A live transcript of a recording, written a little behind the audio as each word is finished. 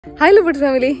Hi Lovebirdz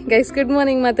family, guys, good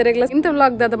morning. Mataragla inta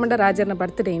vlog da manda Rajarna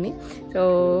birthday ni. So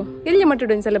elli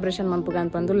mattudu in celebration manpuga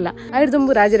ant pandulla.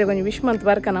 Ayrdumbu Rajere gonju wish month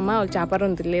barkanama avlu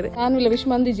chaparondilleru. Anu villa wish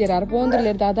mandijera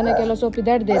arpondilleru dadana kelo sopi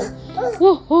dadderu.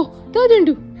 Oh,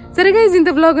 dadendu. Sare guys,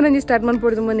 inta vlog nanji start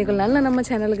manpodu nikul nalla namma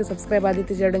channel ge subscribe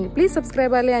aditi jadonji. Please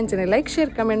subscribe ali anchane like share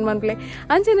comment manple.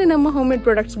 Anchane namma homemade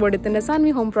products boditende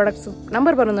Sanvi home products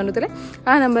number barondondutele.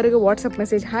 ಆ ನಂಬರ್ಗೆ WhatsApp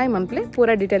message hi ಮನ್ಪ್ಲೆ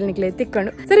ಪೂರಾ detail ನಿಕ್ಲೆ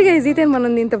ತಿಕ್ಕೊಂಡು ಸರಿ guys ಈತೇನು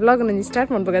ಮನೊಂದು ಇಂಥ vlog ನಂಜಿ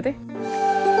start ಮಾಡ್ಬೋಗತ್ತೆ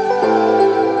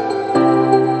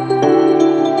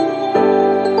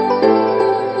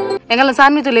ಎಂಗಲ್ಲ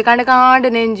Saanvi ತುಲೆ ಕಾಂಡ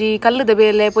ಕಾಂಡ ನೆಂಜಿ ಕಲ್ಲದ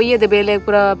ಬೇಲೆ ಪೊಯ್ಯದ ಬೇಲೆ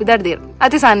ಪೂರ ಬಿದಾಡ್ದೇರು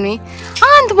ಅತಿ ಸಾನ್ವಿ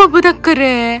ಅಂತ ಬಬ್ಬು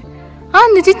ದಕ್ಕರೆ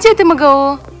ಅಂದ್ ಚಿಚ್ಚತೆ ಮಗವು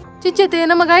ಚಿಚ್ಚತೆ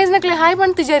ನಮ್ಮ ಗೈಸ್ ನಕ್ಲೆ ಹಾಯ್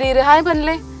ಬಂತಿಜರೀರು ಹಾಯ್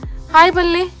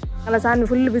ಬನ್ಲೆ ಅಲ್ಲ ಸಾನ್ವಿ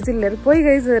ಫುಲ್ ಬಿಸಿ ಇಲ್ಲರು ಪೋಯ್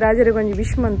ಗೈಸ್ ರಾಜರಿಗೆ ಒಂಜಿ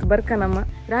ವಿಶ್ ಮಂತ್ ಬರ್ಕನಮ್ಮ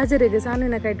ರಾಜರಿಗೆ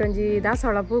ಸಾನ್ವಿನ ಕೈಟ್ ಒಂಜಿ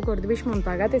ದಾಸವಾಳ ಪೂ ಕೊಡ್ದು ವಿಶ್ ಮಂತ್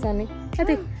ಆಗತ್ತೆ ಸಾನ್ವಿ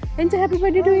ಅದೇ ಎಂಚ ಹ್ಯಾಪಿ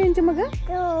ಬರ್ತ್ಡೇ ಟು ಎಂಚ ಮಗ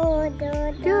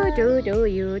ಟು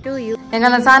ಯು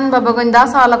ಎಂಗಲ್ಲ ಸಾನ್ ಬಾಬಾ ಕೊಂಚ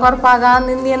ದಾಸವಾಳ ಕೊರ್ಪಾಗ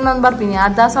ನಿಂದು ಇನ್ನೊಂದು ಬರ್ತೀನಿ ಆ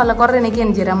ದಾಸವಾಳ ಕೊರ್ರೆನಕ್ಕೆ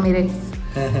ಎಂಜಿರ ಅಮ್ಮಿರೆ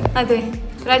ಅದೇ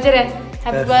ರಾಜರೆ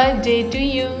happy birthday to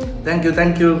you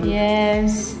thank U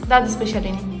S ದಾದ ಸ್ಪೆಷಲ್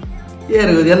ಏನಿ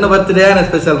ಎನ್ನ ಬರ್ತ್ಡೇ ಏನ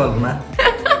ಸ್ಪೆಷಲ್ ಮಲ್ಪನ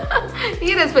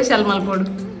ಈರೆ ಸ್ಪೆಷಲ್ ಮಲ್ಪೋಡು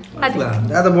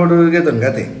ಅದ ಬೋರ್ಡ್ ಗೆತನ್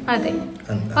ಗತೆ ಅದೇ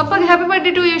ಪಪ್ಪಾಗೆ happy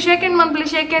birthday to you shake hand ಮನ್ಪ್ಲಿ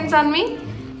shake hand Saanvi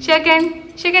shake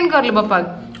hand ಕೊರ್ಲಿ ಪಪ್ಪಾಗ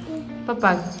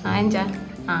ಎಂಚ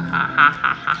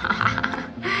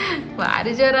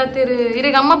ಭಾರಿ ಜೋರ ಆತಿರು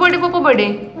ಇರಿಗೆ ಅಮ್ಮ ಬರ್ಡೇ ಪಪ್ಪ ಬರ್ಡೇ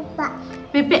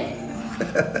ಪಿಪ್ಪೆ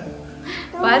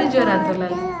ಭಾರಿ ಜೋರ ಆತಲ್ಲ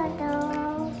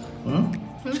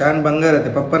ಶಾನ್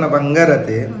ಬಂಗಾರತೆ ಪಪ್ಪನ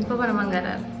ಬಂಗಾರತೆ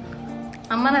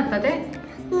ಅಮ್ಮನ ಅತ್ತದೆ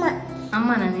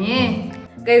ಅಮ್ಮನೇ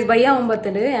ಗೈಸ್ ಭಯ್ಯ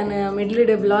ಒಂಬತ್ತರು ನಾನು ಮಿಡ್ಲ್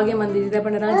ಡೇ ಬ್ಲಾಗೆ ಮಂದಿದ್ದೆ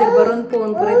ಪಂಡ ರಾಜರು ಬರೋನ್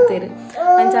ಪೋನ್ ಪುರತ್ತೇರು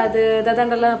ಅಂಚ ಅದು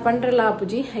ದದಂಡಲ್ಲ ಪಂಡ್ರಲ್ಲ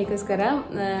ಆಪುಜಿ ಐಕೋಸ್ಕರ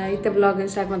ಇತ್ತ ಬ್ಲಾಗ್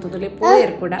ಸ್ಟಾರ್ಟ್ ಮಾಡ್ತದಲೆ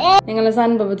ಪೋಯರ್ ಕೂಡ ಎಂಗಲ್ಲ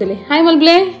ಸಾನ್ ಬಾಬತಲೆ ಹಾಯ್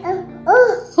ಮಲ್ಬ್ಲೆ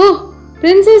ಓ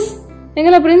ಪ್ರಿನ್ಸೆಸ್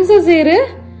ಎಂಗಲ್ಲ ಪ್ರಿನ್ಸೆಸ್ ಏರು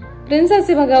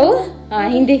ಪ್ರಿನ್ಸೆಸ್ ಮಗವು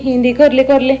ಹಿಂದಿ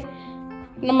ಕೊರ್ಲೆ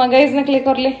ನಮ್ಮ ಗೈಸ್ ನಕ್ಲೆ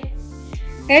ಕೊರ್ಲೆ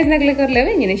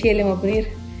ಅವೇ ಇಂಗಿನ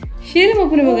ಶೇಲೆ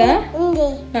ಮಪ್ಪುನಿ ಮಗ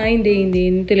ಹಿಂದಿ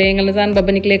ಇಂತಿಲೆ ಎಂಗಲ್ಲ ಸಾನ್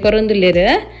ಬಾಬಾ ನಿಕ್ಲೆ ಕೊರೊಂದುಲ್ಲೇರು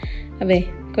ಅವೇ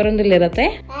ಕೊರೊಂದುಲ್ಲೇರತ್ತೆ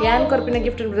ಯಾನ್ ಕೊರ್ಪಿನ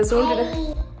ಗಿಫ್ಟ್ ಉಂಟು ಸೋಂಟಿಡ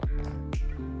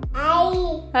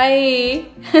ಹಾಯ್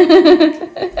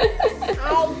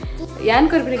ಯಾನ್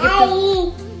ಕೊರ್ಪಿನ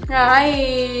ಗಿಫ್ಟ್ ಹಾಯ್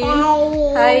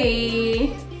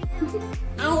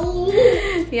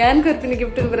ಯಾನ್ ಕೊರ್ಪಿನ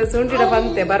ಗಿಫ್ಟ್ ಬರ ಸೋಂಟಿಡ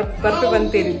ಬಂತೆ ಬರ್ಪೆ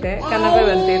ಬಂತೀರಿತ್ತೆ ಕನ್ನಡ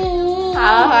ಬಂತೀರಿ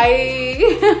ಹಾಯ್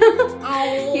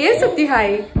ಏ ಸತ್ತಿ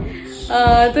ಹಾಯ್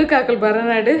ತೂಕ ಹಾಕಲ್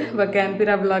ಬರನಾಡು ಬಗ್ಗೆ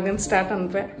ಅನ್ಪಿರ ಬ್ಲಾಗ್ ಸ್ಟಾರ್ಟ್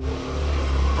ಅನ್ಪೆ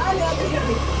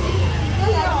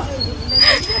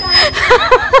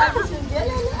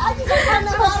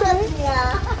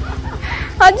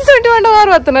ಅಜ್ಜಿ ಸೊಟ್ಟಿ ಮಂಡ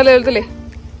ಮಾರುವತ್ತನಲ್ಲ ಹೇಳ್ತಲಿ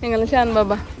ಹೆಂಗಲ್ಲ ಶಾನ್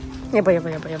ಬಾಬಾ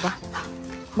ಯಪ್ಪ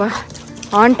ಬಾ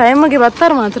ಆನ್ ಟೈಮಿಗೆ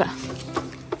ಬರ್ತಾರ ಮಾತ್ರ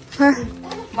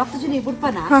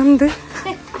ಅಂದು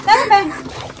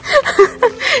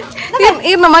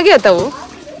ಇರ್ನ ಮಗೆ ಆತವು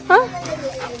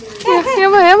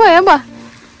ಯಬ್ಬ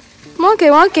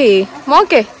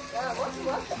ಮೋಕೆ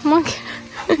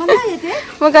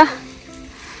ಮಗ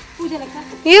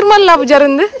ಈರ್ ಮಲ್ಲ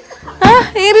ಪೂಜಾರಂದು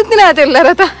ಈ ರೀತಿನೇ ಆತ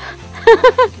ಎಲ್ಲರತ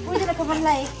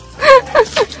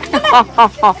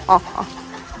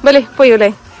ಬಲಿ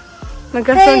ಪೊಯ್ಯುಲೈ ಮಗ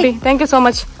ಸೊಂಟಿ ಥ್ಯಾಂಕ್ ಯು ಸೋ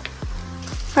ಮಚ್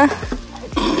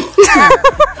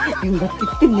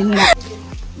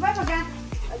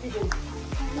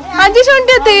ಅಜ್ಜಿ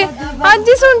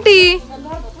ಶುಂಠಿ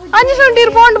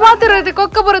ಇರ್ ಫೋನ್ ಮಾತಿರತ್ತೆ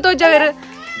ಕೊಕ್ಕ ಬರೋ ತೋಜಾವೇರು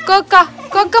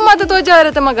ಕೊಕ್ಕ ಮಾತು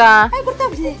ತೋಜಾವಿರತ್ತೆ ಮಗ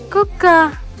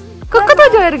ಕೊಕ್ಕ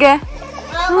ತೋಜಾವಿರ್ಗೆ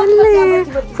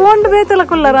ಫೋನ್ ಬೇತಲ್ಲ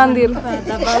ಕೊಲ್ಲರ ಅಂದಿರು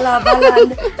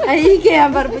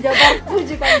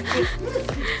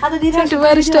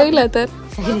ಬಾರಿ ಸ್ಟೈಲ್ ಆತಾರ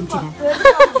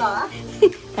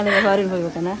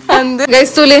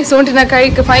ಗೈಸ್ ತುಲಿ ಸೋಂಟಿನ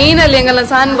ಕೈಕ್ ಫೈನಲ್ ಎಂಗಲ್ಲ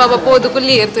ಸಾನ್ ಬಾಬಾ ಪೋದು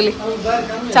ಕುಲ್ಲಿಯರ್ ತುಲಿ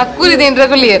ಚಕ್ಕೂಲಿ ದೇನ್ರ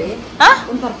ಕುಲ್ಲಿಯರ್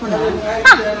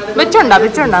ಬೆಚ್ಚೊಂಡ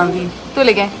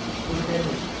ತುಲಿಗೆ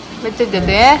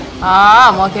ಬೆಚ್ಚಜ್ಜತೆ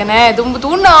ಮೋಕೆನೆ ತುಂಬ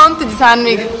ತುಂಡ ಅಂತಿದ್ದಿ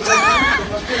ಸಾನ್ವಿಗೆ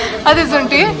ಅದೇ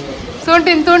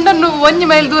ಸೊಂಟಿನ ತುಂಡನ್ನು ಒಂಜಿ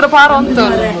ಮೈಲ್ ದೂರ ಪಾರು ಅಂತ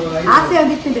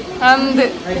ಅಂದ್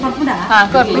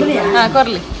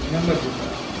ಕೊರ್ಲಿ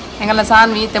ಹೆಂಗಲ್ಲ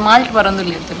ಸಾನ್ವಿ ಈತೆ ಮಾಲ್ಟ್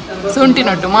ಬರೋದಿಲ್ಲ ಇರ್ತೀನಿ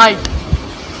ಸೊಂಟಿನೊಟ್ಟು malt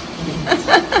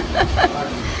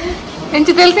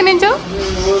ಎಂಚು ತೆಲ್ತೀನಿ ಎಂಚು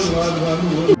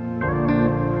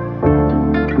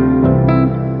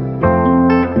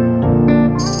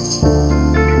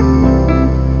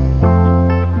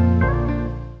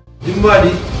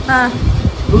body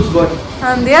loose body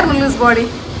and they are loose body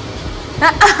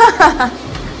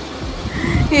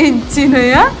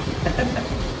enchinoya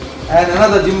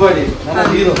another gym body,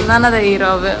 another hero. ನನ್ನದ hero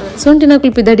ಸೊಂಟಿನ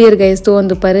ಕುಲ್ಪಿ ದಡಿಯರ್ guys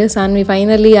ಒಂದು ಪರ್ ಸಾನ್ವಿ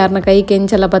ಫೈನಲಿ ಯಾರನ್ನ ಕೈ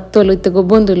ಕೆಂಚಲ ಬತ್ತೋಲು ಇತ್ತು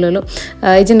ಗೊಬ್ಬೊಂದುಲ್ಲಲು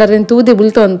ಇಜಿನರೇನು ತೂದೆ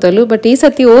ಬುಲ್ತೋ ಅಂತಲು ಬಟ್ ಈ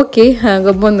ಸತಿ ಓಕೆ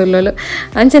ಗೊಬ್ಬೊಂದುಲ್ಲಲು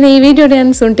ಅಂಚನೆ ಈ ವಿಡಿಯೋಡೆ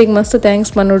ಅನ್ ಸೊಂಟಿಗೆ ಮಸ್ತ್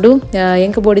ಥ್ಯಾಂಕ್ಸ್ ಮನ್ನುಡು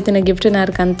ಎಂಕ ಬೋಡಿತಿನ ಗಿಫ್ಟ್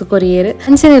ನಾರು ಕಂತು ಕೊರಿಯರ್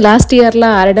ಅಂಚನೆ ಲಾಸ್ಟ್ ಇಯರ್ಲ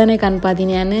ಅರಡನೇ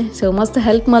ಕನ್ಪಾದಿನಿ ನಾನು ಸೊ ಮಸ್ತ್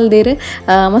ಹೆಲ್ಪ್ ಮಲ್ದೇರು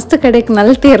ಮಸ್ತ್ ಕಡೆಗೆ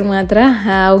ನಲ್ತೇರು ಮಾತ್ರ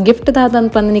ಅವು ಗಿಫ್ಟ್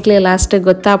ದಾದಂತ ಪಂದು ನಿಕ್ಲೆ ಲಾಸ್ಟ್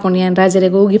ಗೊತ್ತಾಪುಂಡು ಏನು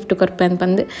ರಾಜರಿಗೆ ಹೂ ಗಿಫ್ಟ್ ಕೊರ್ಪೆ ಅಂತ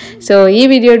ಬಂದು ಸೊ ಈ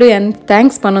ವಿಡಿಯೋಡು ಏನು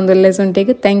thanks ಪನ್ನೊಂದುಲ್ಲೆ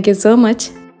ಸೊಂಟಿಗೆ thank you so much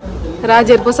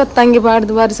Roger ಹೊಸತ್ ತಂಗಿ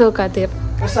ಬಾಡ್ದು ಬಾರಿಸೋಕಾತೀರ್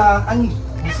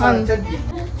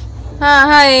ಹಾ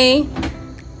ಹಾಯ್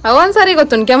ಒಂದ್ಸಾರಿ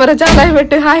ಗೊತ್ತುಂಟು ಕ್ಯಾಮರಾ ಚಾಲಾಯ್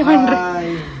ಬಿಟ್ಟು ಹಾಯ್ ಮಾಡ್ರಿ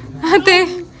ಮತ್ತೆ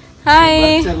ಹಾಯ್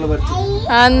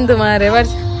ಅಂದು ಮಾರೆ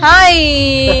ಬರ್ಚ ಹಾಯ್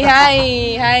ಹಾಯ್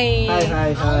ಹಾಯ್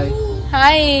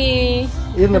ಹಾಯ್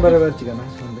ಏನು ಬರ ಬರ್ಚಿಗನ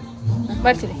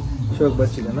ಬರ್ತೀರಿ ಶೋಕ್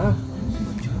ಬರ್ಚಿಗನ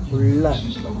ಉಳ್ಳ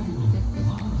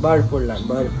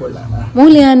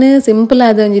ಮೂಲ್ಯಾನ್ ಸಿಂಪಲ್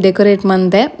ಆದ ಒಂಜಿ ಡೆಕೋರೇಟ್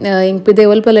ಮಂತೆ ಇಂಪಿದೆ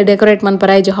ಒಲ್ಪಲ್ಲ ಡೆಕೋರೇಟ್ ಮನ್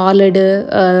ಪರಾಯ್ಜಿ ಹಾಲಿಡ್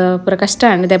ಪೂರ ಕಷ್ಟ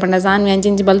ಅಂಡೆ ಪಂಡ ಸಾನ್ವಿ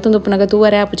ಅಂಚಿ ಬಲ್ತುಂದು ಉಪ್ಪುನಾಗ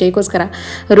ತೂವರೆ ಆಪು ಚೈಕೋಸ್ಕರ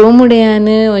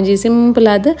ರೂಮುಡೆಯಾನ್ ಒಂಜಿ ಸಿಂಪಲ್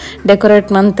ಆದ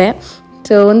ಡೆಕೋರೇಟ್ ಮಂತೆ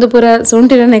ಸೊ ಒಂದು ಪೂರ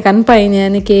ಸೊಂಟಿರನೆ ಕನ್ಪಾಯಿನಿ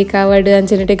ಅನ್ ಕೇಕ್ ಆವಡ್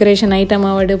ಅಂಚನೆ ಡೆಕೋರೇಷನ್ ಐಟಮ್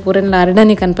ಆವಡ್ ಪೂರನ್ಲ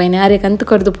ಅರ್ಡನೆ ಕನ್ಪಾಯಿನಿ ಆರೆ ಕಂತು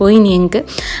ಕೊರ್ದು ಪೋಯಿನಿ ಎಂಕ್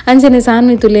ಅಂಚನೆ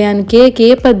ಸಾನ್ವಿ ತುಲೆ ಅನ್ ಕೇಕ್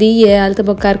ಏಪ ದೀಯೆ ಅಲ್ತ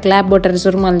ಬೊಕ್ಕಾರ್ ಕ್ಲಾಪ್ ಬೋಟರ್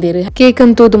ಸುರ್ಮಲ್ದಿರು ಕೇಕ್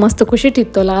ಅಂತೂದು ಮಸ್ತ್ ಖುಷಿ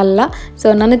ತಿತ್ತೋಲ್ಲ ಅಲ್ಲ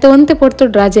ಸೊ ನನ್ನತೆ ಒಂತೆ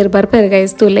ಪೊರ್ತುಡ್ ರಾಜೇರ್ ಬರ್ಪೇರ್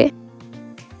ಗೈಸ್ ತುಲೆ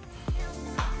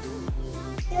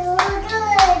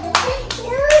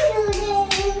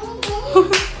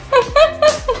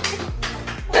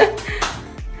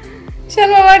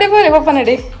ಶರ್ಮ ಮಾಡಿ ಬೋಲೆ ಪಪ್ಪ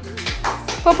ನಡಿ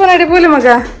ಪಪ್ಪ ನಡಿ ಬೋಲೆ ಮಗ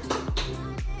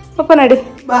ಪಪ್ಪ ನಡಿ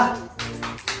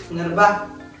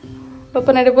ಪಪ್ಪ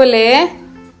ನಡಿ ಬೋಲೆ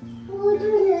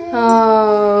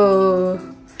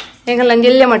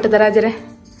ಎಂಗಲ್ಲಂಜೆಲ್ಲ ಮಟ್ಟದ ರಾಜರೆ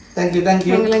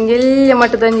ಎಂಗಲ್ಲಂಜೆಲ್ಲ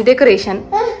ಮಟ್ಟದ ಡೆಕೋರೇಷನ್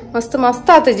ಮಸ್ತ್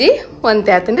ಮಸ್ತ್ ಆತಜಿ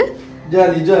ಒಂತೆ ಆತಂಡು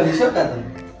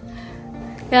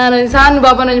ನಾನು ಸಾನ್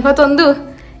ಬಾಬನ ಪತ್ತೊಂದು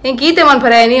ಎಂಕ್ ಈತೆ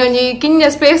ಮನ್ಪರಾಯನಿ ಒಂಜಿ ಕಿಂಜ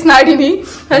ಸ್ಪೇಸ್ ನಾಡಿನಿ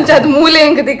ಅಂಚ ಅದು ಮೂಲೆ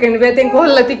ಎಂಕ ತಿಕ್ಕಂಡು ಬೇತೆ ಎಂಕ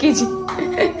ಹೊಲ್ಲ ತಿಕ್ಕಿಜಿ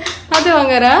ಅದೇ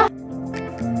ಬಂಗಾರ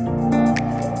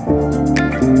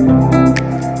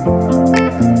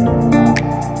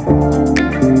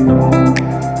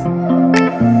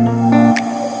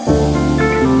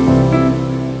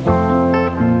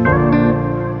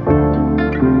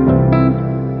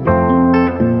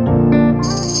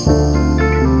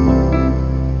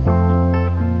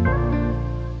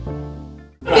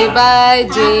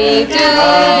birthday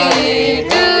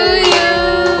to you.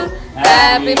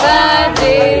 Happy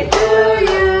birthday to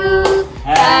you.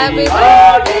 Happy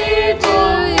birthday to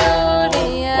you,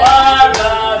 dear.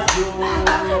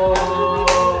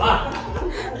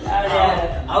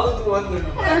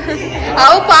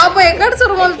 ಅವು ಪಾಪ ಎಕಡೆ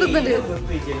ಸುರು ಮಲ್ತದ್ದು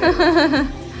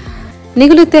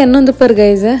ನಿಗುಲಿತ್ತೆ ಇನ್ನೊಂದು ಪರ್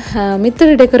ಗೈಸ್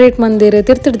ಮಿತ್ತಡು ಡೆಕೋರೇಟ್ ಮಂದಿರು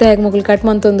ತಿರ್ತುಡು ದಾಯಗ ಮಗಳು ಕಟ್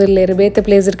ಮಂತೊಂದುಲ್ಲೇರು ಬೇತೆ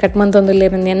ಪ್ಲೇಸರ್ ಕಟ್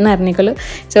ಮಂತೊಂದುಲ್ಲೇರು ಎನ್ನಾರು ನಿಕಲು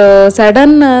ಸೊ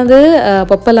ಸಡನ್ ಅದು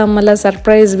ಪಪ್ಪಲ ಅಮ್ಮಲ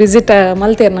ಸರ್ಪ್ರೈಸ್ ವಿಸಿಟ್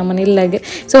ಮಲ್ತೇರು ನಮ್ಮನ ಇಲ್ಲಾಗೆ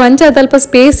ಸೊ ಅಂಚ ಸ್ವಲ್ಪ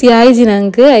ಸ್ಪೇಸ್ ಯಾಯ್ಜಿ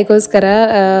ನಂಗೆ ಅದಕ್ಕೋಸ್ಕರ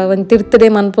ಒಂದು ತಿರ್ತಡೆ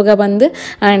ಮನ್ಪುಗ ಬಂದು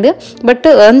ಆ್ಯಂಡ್ ಬಟ್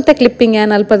ಅಂಥ ಕ್ಲಿಪ್ಪಿಂಗ್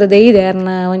ಏನು ಅಲ್ಪದ ಇದೆ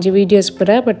ಯಾರನ್ನ ಒಂಜಿ ವೀಡಿಯೋಸ್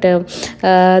ಪೂರ ಬಟ್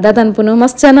ದಾದನ್ಪುನು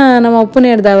ಮಸ್ತ್ ಜನ ನಮ್ಮ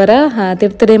ಒಪ್ಪುನೇ ಹಿಡ್ದವರ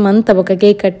ತಿರ್ತಡೆ ಮಂತ ಬೊಕ್ಕ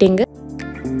ಕೇಕ್ ಕಟ್ಟಿಂಗ್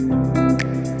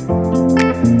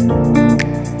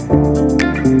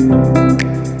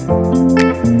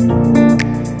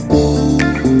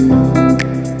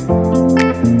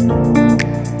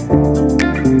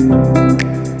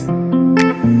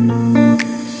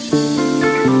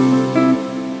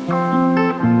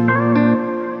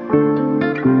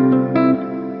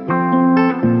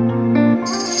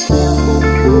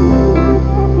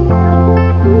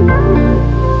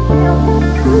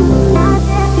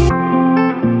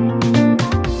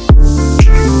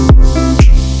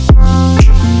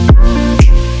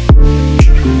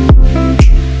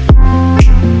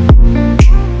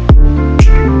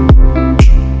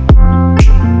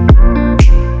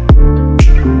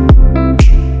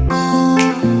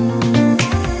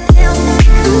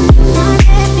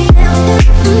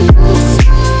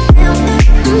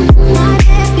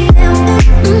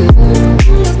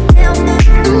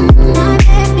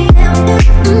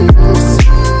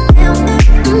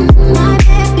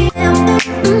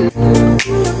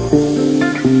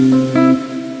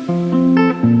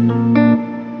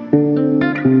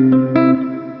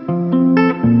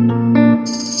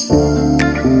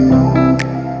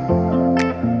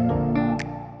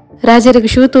ರಾಜರಿಗೆ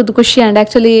ಶೂ ತೂದು ಖುಷಿ ಆಂಡ್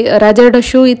ಆ್ಯಕ್ಚುಲಿ ರಾಜರ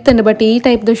ಶೂ ಇತ್ತಂಡು ಬಟ್ ಈ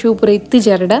ಟೈಪ್ದ ಶೂ ಪೂರ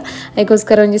ಇತ್ತಿಜಾರಡ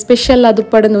ಅದಕ್ಕೋಸ್ಕರ ಒಂಜಿ ಸ್ಪೆಷಲ್ ಅದು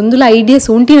ಪಡೋದು ಒಂದುಲ ಐಡಿಯಾಸ್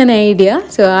ಉಂಟಿನೇ ಐಡಿಯಾ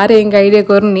ಸೊ ಆರೆ ಹಿಂಗೆ ಐಡಿಯಾ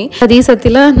ಕೊರ್ನಿ ಅದು ಈ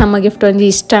ಸತಿಲ ನಮ್ಮ ಗಿಫ್ಟ್ ಒಂಜಿ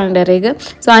ಇಷ್ಟ ಅಂಡರ್ ಈಗ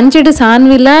ಸೊ ಅಂಚಿಡು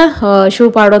ಸಾನ್ವಿಲ ಶೂ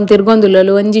ಪಾಡೋನ್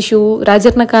ತಿರ್ಗೊಂದುಲ್ಲಲು ಒಂಜಿ ಶೂ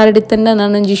ರಾಜರ್ನ ಕಾರ್ಡ್ ಇತ್ತಂಡ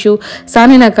ನಾನೊಂಜಿ ಶೂ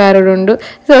ಸಾನಿನ ಕಾರ್ಡ್ ಉಂಡು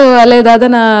ಸೊ ಅಲ್ಲೇದು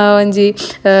ಅದನ್ನ ಒಂಜಿ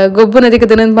ಗೊಬ್ಬನ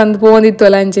ದಿಕ್ಕದ ಬಂದು ಪೋಂದಿತ್ತು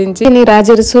ಅಲ್ಲ ಅಂಚಿ ನೀ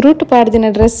ರಾಜರು ಸುರುಟು ಪಾಡ್ದಿನ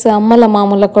ಡ್ರೆಸ್ ಅಮ್ಮಲ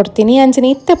ಮಾಮೂಲ ಕೊಡ್ತೀನಿ ಅಂಚನೆ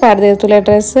ಇತ್ತೆ ಪಾಡ್ದೆ ತುಲ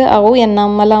ಡ್ರೆಸ್ ಅವು ಎನ್ನ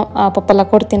ಅಮ್ಮಲ ಪಪ್ಪಲ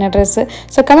ಕೊಡ್ತೀನಿ ಡ್ರೆಸ್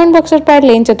ಸೊ ಕಮೆಂಟ್ ಬಾಕ್ಸ್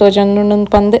ಪಾಡ್ಲಿ ಎಂಚ ತೋಜೊಂದು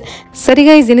ಪಂದ್ ಸರಿ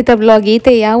ಗೈಸ್ ಇನ್ನಿತ ಬ್ಲಾಗ್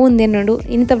ಈತೆ ಯಾವೊಂದೇ ನೋಡು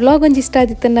ಇನ್ನಿತ ಬ್ಲಾಗ್ ಒಂಜಿ ಇಷ್ಟ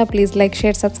ಆದಿತ್ತಂಡ ಪ್ಲೀಸ್ ಲೈಕ್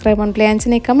ಶೇರ್ ಸಬ್ಸ್ಕ್ರೈಬ್ ಅನ್ಪ್ಲೇ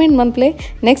ಅಂಚನೆ comment ಮನ್ಪ್ಲೇ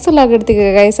next blog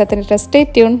ಇಡ್ತೀಗ guys ಅತನ stay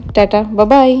tune Tata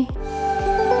ಬಾಯ್